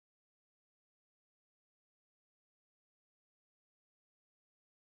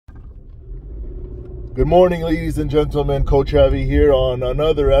Good morning, ladies and gentlemen. Coach Avi here on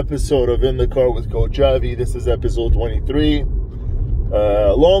another episode of In the Car with Coach Avi. This is episode 23,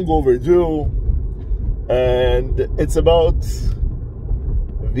 long overdue, and it's about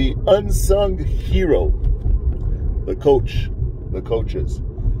the unsung hero, the coaches.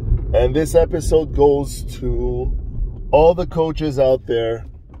 And this episode goes to all the coaches out there,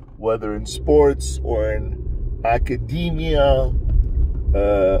 whether in sports or in academia,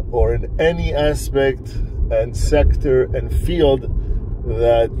 or in any aspect and sector and field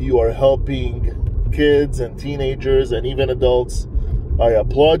that you are helping kids and teenagers and even adults. I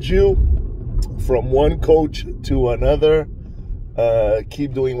applaud you. From one coach to another,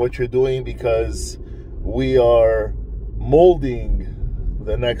 keep doing what you're doing, because we are molding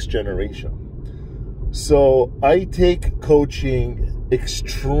the next generation. So I take coaching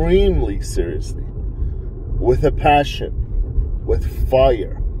extremely seriously, with a passion, with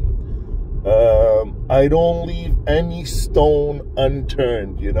fire. I don't leave any stone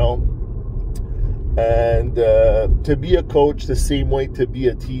unturned, and to be a coach, the same way to be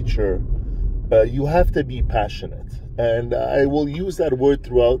a teacher, you have to be passionate. And I will use that word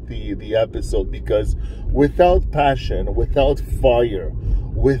throughout the episode, because without passion, without fire,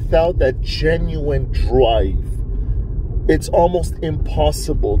 without that genuine drive, it's almost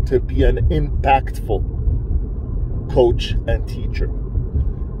impossible to be an impactful coach and teacher.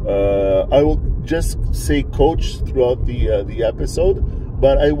 I will just say coach throughout the episode,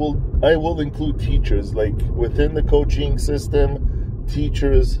 but I will include teachers. Like within the coaching system,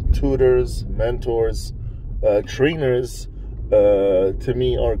 teachers, tutors, mentors, trainers, to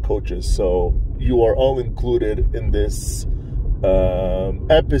me are coaches. So you are all included in this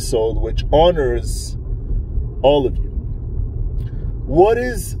episode, which honors all of you. What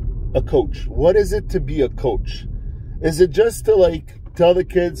is a coach? What is it to be a coach? Is it just to tell the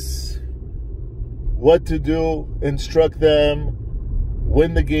kids what to do, instruct them,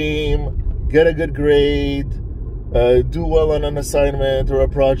 win the game, get a good grade, do well on an assignment or a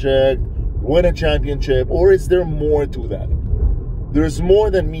project, win a championship? Or is there more to that? There's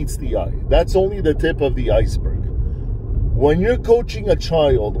more than meets the eye. That's only the tip of the iceberg. When you're coaching a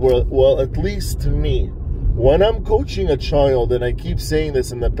child, well, at least to me, when I'm coaching a child, and I keep saying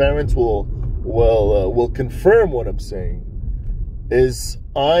this, and the parents will confirm what I'm saying, is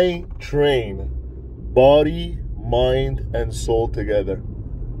I train body, mind, and soul together.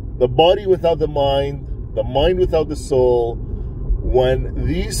 The body without the mind without the soul. When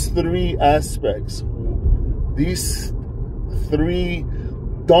these three aspects, these three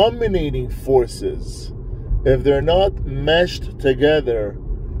dominating forces, if they're not meshed together,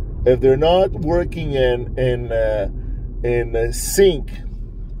 if they're not working in sync,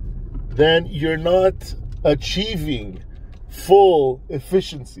 then you're not achieving full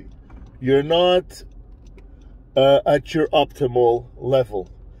efficiency. You're not at your optimal level.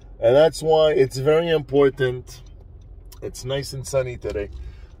 And that's why it's very important. It's nice and sunny today,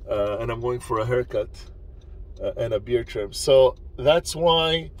 and I'm going for a haircut and a beard trim. So that's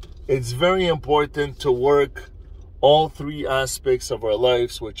why it's very important to work all three aspects of our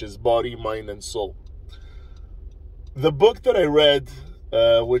lives, which is body, mind, and soul. The book that I read,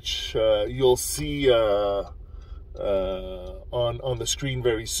 which you'll see on the screen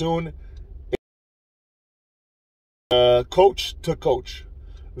very soon, Coach to Coach.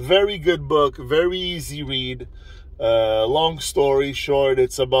 Very good book, very easy read. Long story short,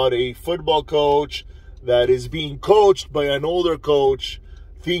 it's about a football coach that is being coached by an older coach,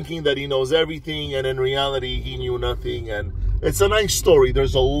 thinking that he knows everything, and in reality he knew nothing. And it's a nice story.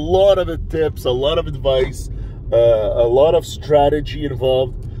 There's a lot of tips, a lot of advice, a lot of strategy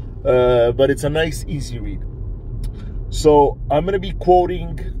involved, but it's a nice, easy read. So I'm going to be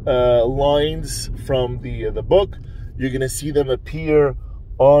quoting lines from the book. You're going to see them appear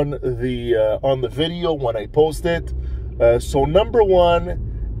on the video when I post it. So number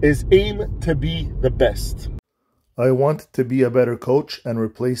one is aim to be the best. I want to be a better coach, and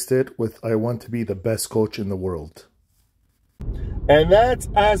replaced it with I want to be the best coach in the world. And that's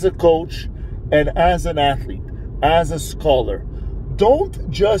as a coach and as an athlete, as a scholar. Don't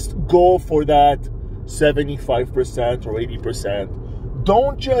just go for that 75% or 80%.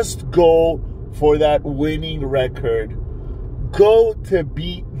 Don't just go for that winning record. Go to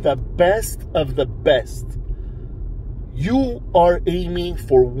be the best of the best. You are aiming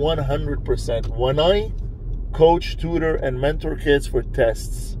for 100%. When I coach, tutor, and mentor kids for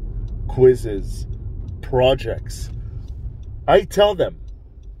tests, quizzes, projects, I tell them,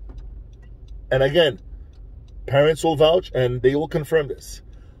 and again, parents will vouch and they will confirm this,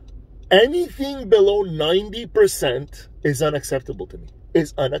 anything below 90% is unacceptable to me.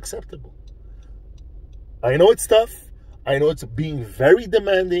 Is unacceptable. I know it's tough. I know it's being very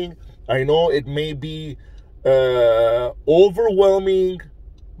demanding. I know it may be overwhelming,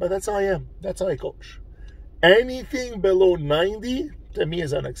 but that's how I am. That's how I coach. Anything below 90 to me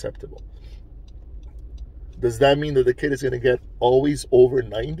is unacceptable. Does that mean that the kid is going to get always over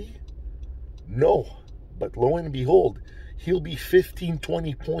 90? No. But lo and behold, he'll be 15,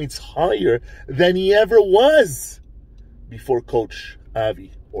 20 points higher than he ever was before Coach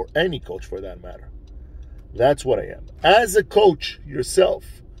Avi, or any coach for that matter. That's what I am. As a coach yourself,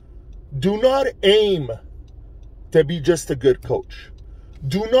 do not aim to be just a good coach.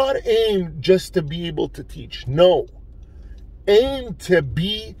 Do not aim just to be able to teach. No. Aim to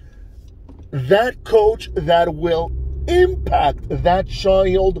be that coach that will impact that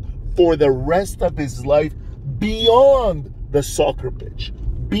child for the rest of his life beyond the soccer pitch,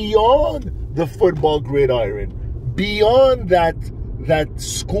 beyond the football gridiron, beyond that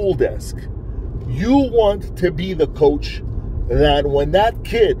school desk. You want to be the coach that when that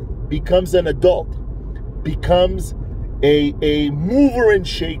kid becomes an adult, becomes a mover and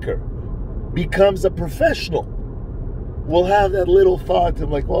shaker, becomes a professional, will have that little thought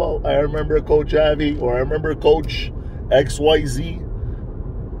of like, well, I remember Coach Avi, or I remember Coach XYZ,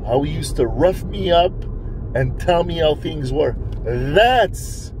 how he used to rough me up and tell me how things were.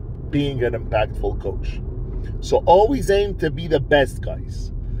 That's being an impactful coach. So always aim to be the best,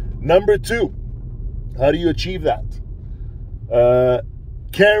 guys. Number 2, how do you achieve that?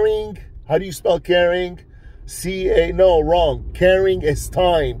 Caring. How do you spell caring? C-A, no, wrong. Caring is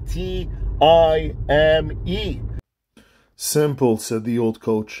time. T-I-M-E. Simple, said the old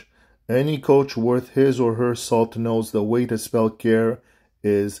coach. Any coach worth his or her salt knows the way to spell care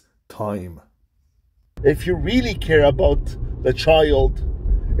is time. If you really care about the child,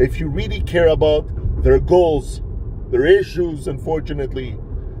 if you really care about their goals, their issues, unfortunately,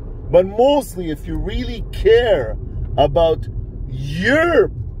 but mostly if you really care about your,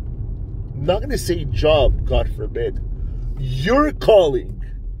 I'm not going to say job, God forbid, your calling,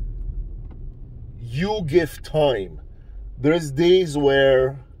 you give time. There's days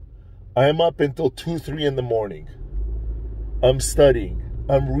where I'm up until 2, 3 in the morning. I'm studying,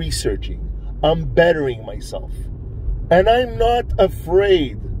 I'm researching, I'm bettering myself. And I'm not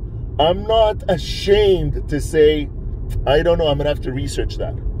afraid, I'm not ashamed to say, I don't know, I'm going to have to research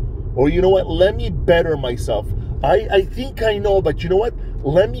that. Or you know what, let me better myself. I think I know, but you know what,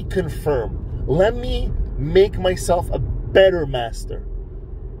 let me confirm. Let me make myself a better master.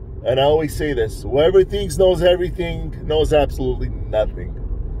 And I always say this, whoever thinks knows everything knows absolutely nothing.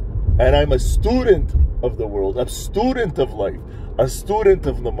 And I'm a student of the world, a student of life, a student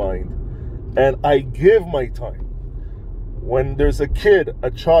of the mind. And I give my time. When there's a kid, a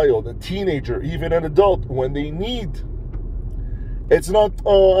child, a teenager, even an adult, when they need, it's not,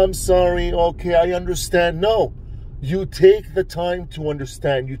 oh, I'm sorry, okay, I understand. No, you take the time to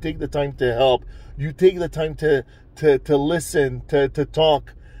understand. You take the time to help. You take the time to listen, to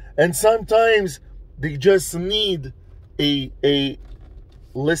talk. And sometimes they just need a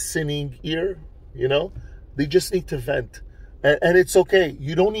listening ear, you know? They just need to vent. And it's okay.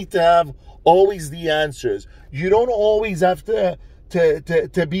 You don't need to have always the answers. You don't always have to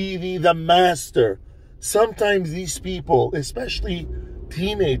be the master. Sometimes these people, especially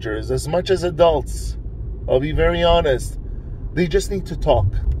teenagers, as much as adults, I'll be very honest, they just need to talk.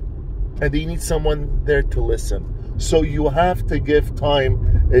 And they need someone there to listen. So you have to give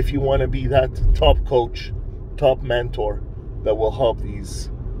time if you want to be that top coach, top mentor that will help these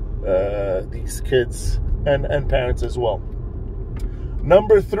kids and parents as well.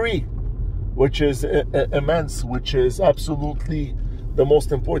 Number 3, which is immense, which is absolutely the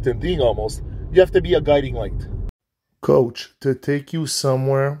most important thing almost, you have to be a guiding light. Coach, to take you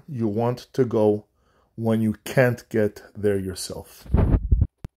somewhere you want to go when you can't get there yourself.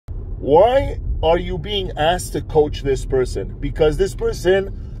 Why are you being asked to coach this person? Because this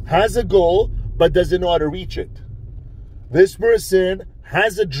person has a goal but doesn't know how to reach it. This person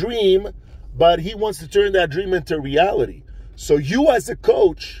has a dream, but he wants to turn that dream into reality. So you as a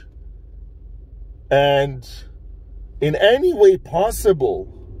coach, and in any way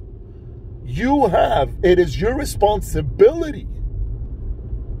possible, it is your responsibility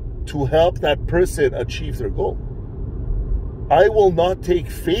to help that person achieve their goal. I will not take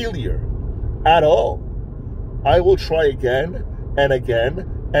failure at all. I will try again and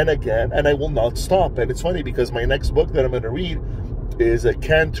again and again, and I will not stop. And it's funny because my next book that I'm going to read is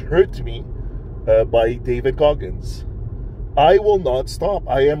Can't Hurt Me by David Goggins. I will not stop.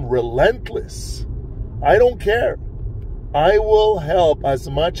 I am relentless. I don't care. I will help as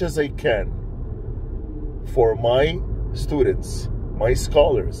much as I can for my students, my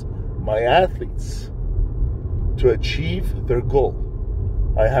scholars, my athletes. to achieve their goal.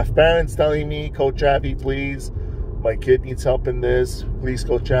 I have parents telling me, Coach Avi, please, my kid needs help in this. Please,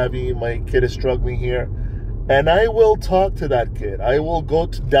 Coach Avi, my kid is struggling here. And I will talk to that kid. I will go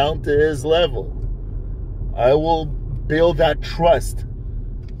down to his level. I will build that trust,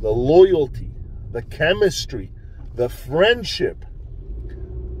 the loyalty, the chemistry, the friendship,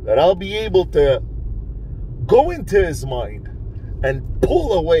 that I'll be able to go into his mind and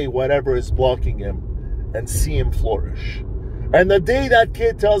pull away whatever is blocking him and see him flourish. And the day that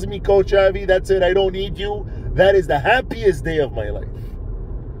kid tells me, Coach Avi, that's it, I don't need you, that is the happiest day of my life.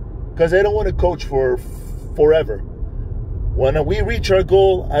 Because I don't want to coach for forever. When we reach our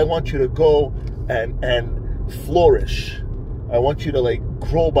goal, I want you to go and flourish. I want you to like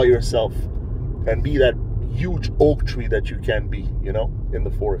grow by yourself and be that huge oak tree that you can be, you know, in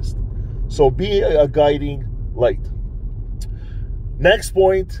the forest. So be a guiding light. Next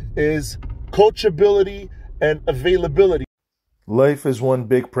point is coachability and availability. Life is one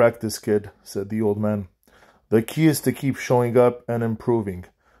big practice, kid, said the old man. The key is to keep showing up and improving.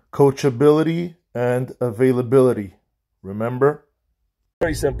 Coachability and availability. Remember?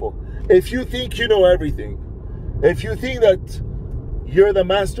 Very simple. If you think you know everything, if you think that you're the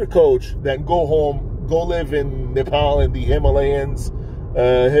master coach, then go home, go live in Nepal in the Himalayas,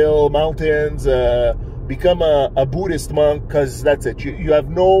 hill mountains, become a Buddhist monk, because that's it. You have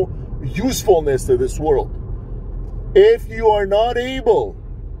no usefulness to this world. If you are not able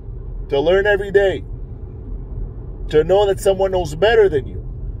to learn every day, to know that someone knows better than you,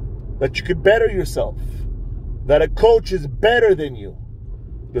 that you could better yourself, that a coach is better than you,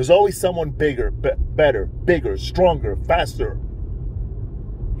 there's always someone bigger, better, bigger, stronger, faster.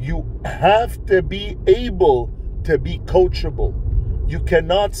 You have to be able to be coachable. You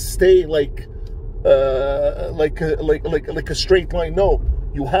cannot stay like a straight line. No,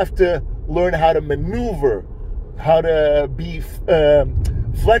 you have to learn how to maneuver, how to be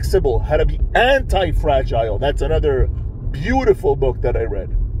flexible, how to be anti-fragile. That's another beautiful book that I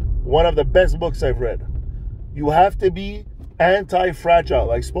read. One of the best books I've read. You have to be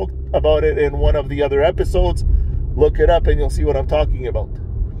anti-fragile. I spoke about it in one of the other episodes. Look it up and you'll see what I'm talking about.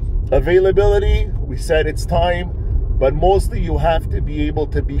 Availability, we said it's time, but mostly you have to be able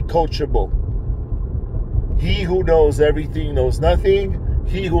to be coachable. He who knows everything knows nothing.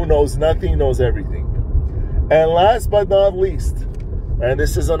 He who knows nothing knows everything. And last but not least, and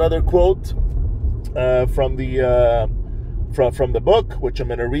this is another quote from the book, which I'm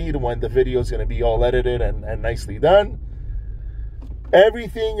going to read when the video is going to be all edited and nicely done.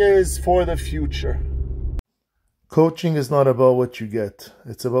 Everything is for the future. Coaching is not about what you get.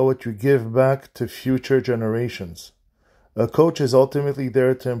 It's about what you give back to future generations. A coach is ultimately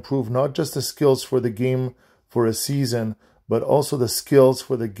there to improve not just the skills for the game for a season, but also the skills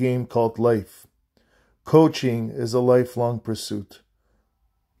for the game called life. Coaching is a lifelong pursuit.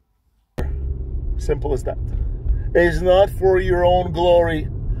 Simple as that. It's not for your own glory.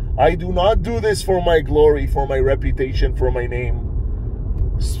 I do not do this for my glory, for my reputation, for my name.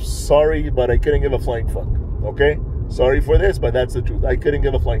 Sorry, but I couldn't give a flying fuck. Okay? Sorry for this, but that's the truth. I couldn't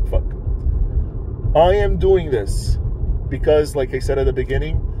give a flying fuck. I am doing this because, like I said at the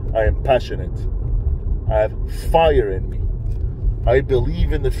beginning, I am passionate. I have fire in me. I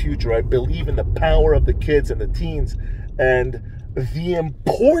believe in the future. I believe in the power of the kids and the teens and the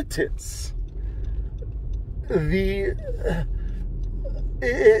importance.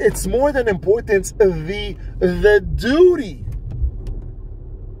 It's more than importance, the duty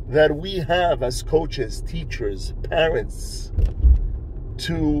that we have as coaches, teachers, parents,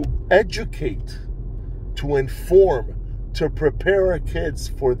 to educate, to inform, to prepare our kids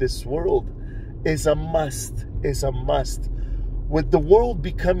for this world is a must, With the world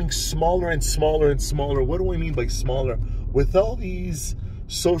becoming smaller and smaller and smaller, what do I mean by smaller? With all these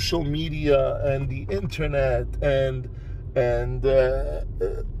social media and the internet and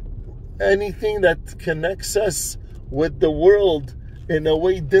anything that connects us with the world in a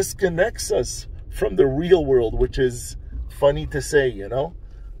way disconnects us from the real world, which is funny to say, you know?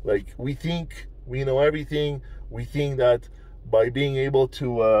 Like, we think we know everything. We think that by being able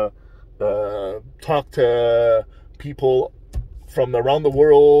to talk to people from around the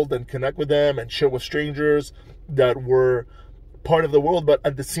world and connect with them and share with strangers, that we're part of the world, but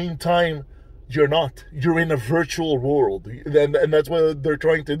at the same time, you're not. You're in a virtual world. And that's what they're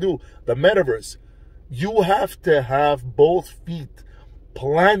trying to do. The metaverse. You have to have both feet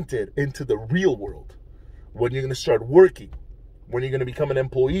planted into the real world. When you're going to start working, when you're going to become an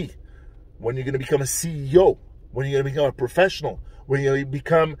employee, when you're going to become a CEO, when you're going to become a professional, when you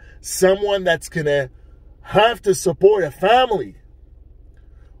become someone that's going to have to support a family.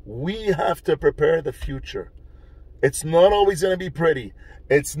 We have to prepare the future. It's not always going to be pretty.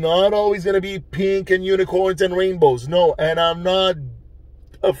 It's not always going to be pink and unicorns and rainbows. No, and I'm not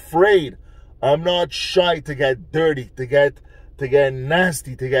afraid. I'm not shy to get dirty, to get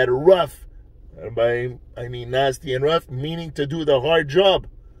nasty, to get rough. And by I mean nasty and rough, meaning to do the hard job.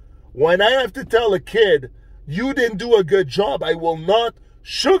 When I have to tell a kid, you didn't do a good job, I will not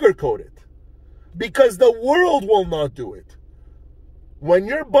sugarcoat it. Because the world will not do it. When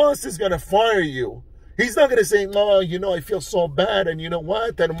your boss is going to fire you, he's not going to say, oh, you know, I feel so bad, and you know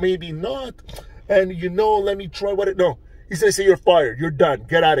what, and maybe not, and you know, let me try what it, no. He's going to say, you're fired, you're done,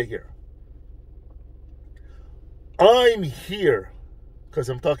 get out of here. I'm here because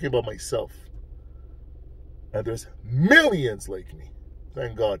I'm talking about myself. And there's millions like me,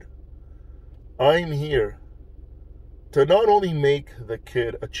 thank God. I'm here to not only make the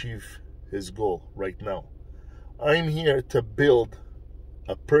kid achieve his goal right now. I'm here to build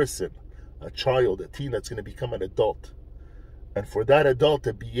a person, a child, a teen that's going to become an adult. And for that adult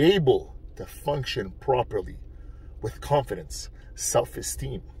to be able to function properly with confidence,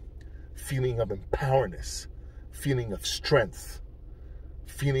 self-esteem, feeling of empowerment, feeling of strength,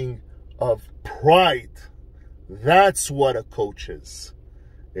 feeling of pride. That's what a coach is.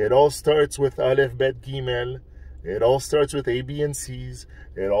 It all starts with Aleph, Bet, Gimel. It all starts with A, B, and C's.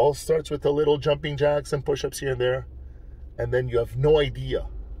 It all starts with the little jumping jacks and push-ups here and there. And then you have no idea.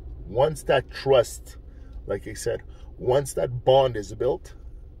 Once that trust, like I said, once that bond is built,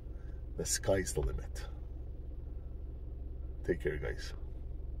 the sky's the limit. Take care, guys.